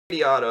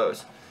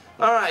autos.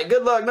 Alright,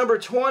 good luck. Number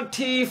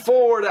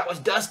 24. That was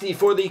Dusty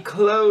for the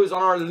close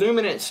on our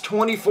Luminance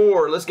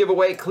 24. Let's give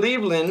away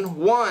Cleveland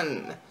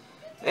 1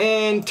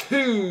 and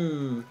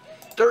 2,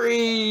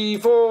 3,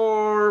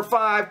 4,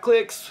 5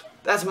 clicks.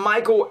 That's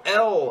Michael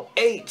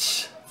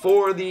L.H.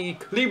 for the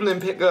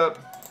Cleveland pickup.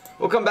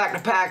 We'll come back to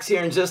packs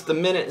here in just a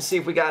minute and see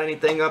if we got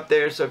anything up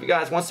there. So if you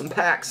guys want some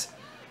packs,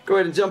 go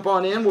ahead and jump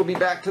on in. We'll be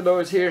back to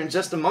those here in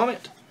just a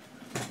moment.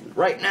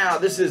 Right now,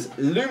 this is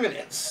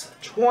Luminance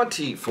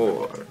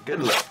 24.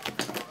 Good luck.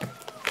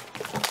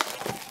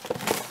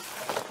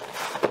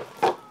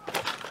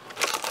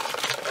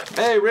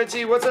 Hey,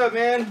 Richie, what's up,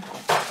 man?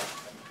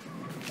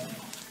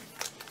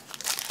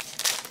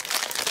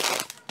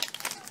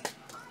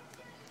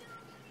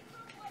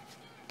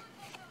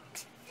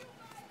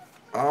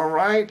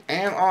 Alright,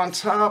 and on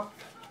top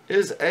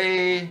is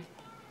a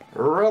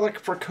relic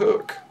for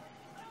Cook.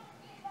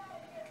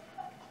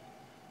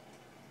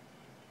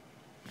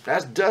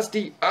 That's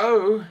Dusty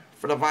O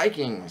for the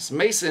Vikings.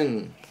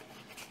 Mason.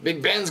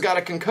 Big Ben's got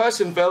a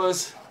concussion,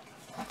 fellas.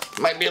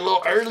 Might be a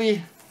little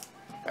early.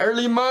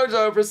 Early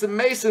mojo for some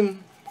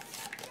Mason.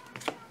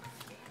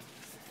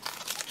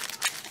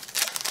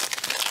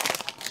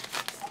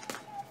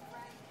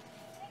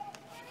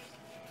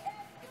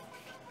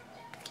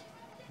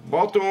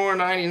 Baltimore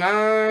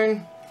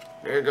 99.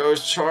 There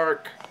goes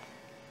Chark.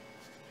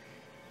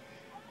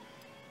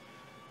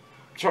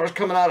 Chark's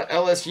coming out of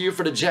LSU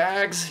for the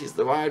Jags. He's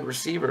the wide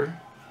receiver.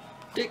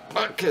 Dick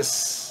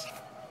Butkus.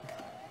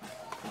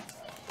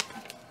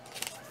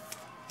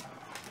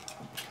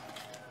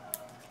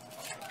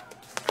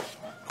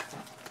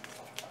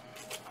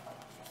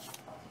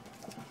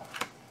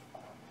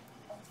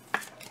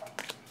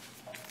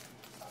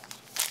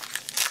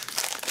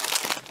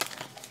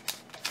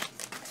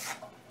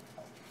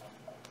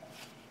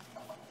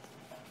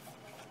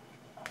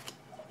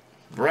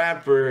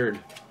 Bradford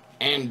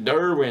and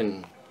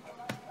Derwin.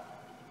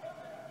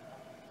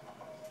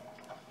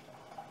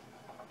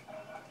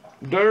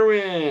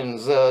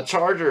 Derwin's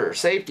Charger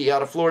safety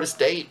out of Florida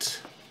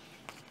State.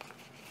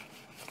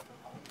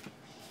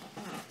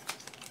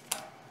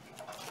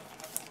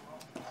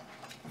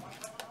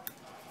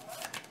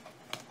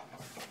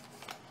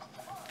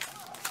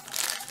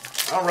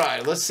 All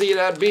right, let's see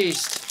that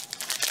beast.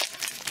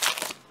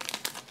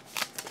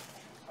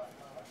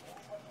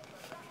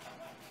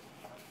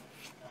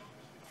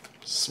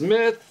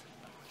 Smith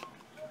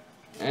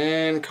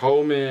and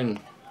Coleman.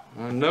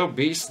 No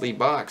beastly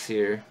box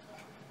here.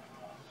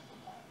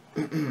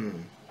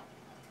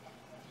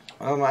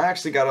 I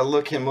actually got to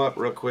look him up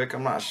real quick.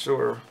 I'm not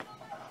sure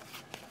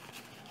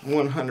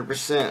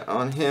 100%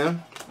 on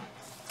him.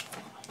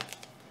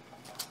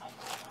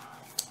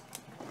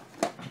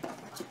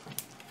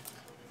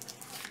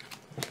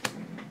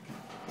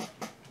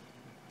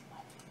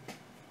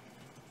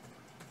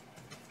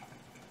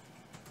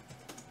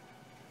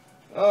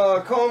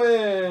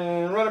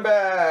 Coleman, running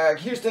back,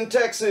 Houston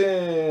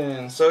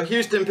Texans. So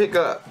Houston pick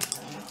up.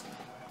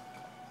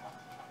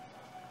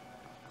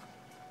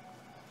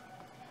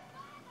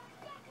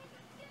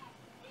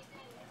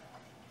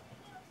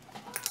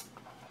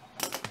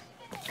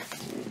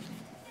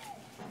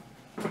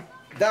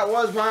 That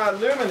was my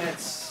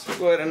Luminance.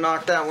 Go ahead and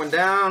knock that one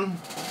down.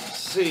 Let's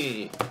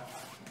see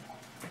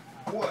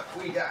what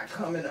we got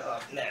coming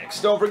up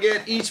next. Don't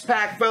forget, each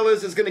pack,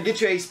 fellas, is going to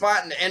get you a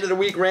spot in the end of the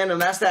week random.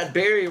 That's that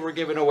berry we're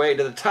giving away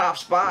to the top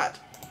spot.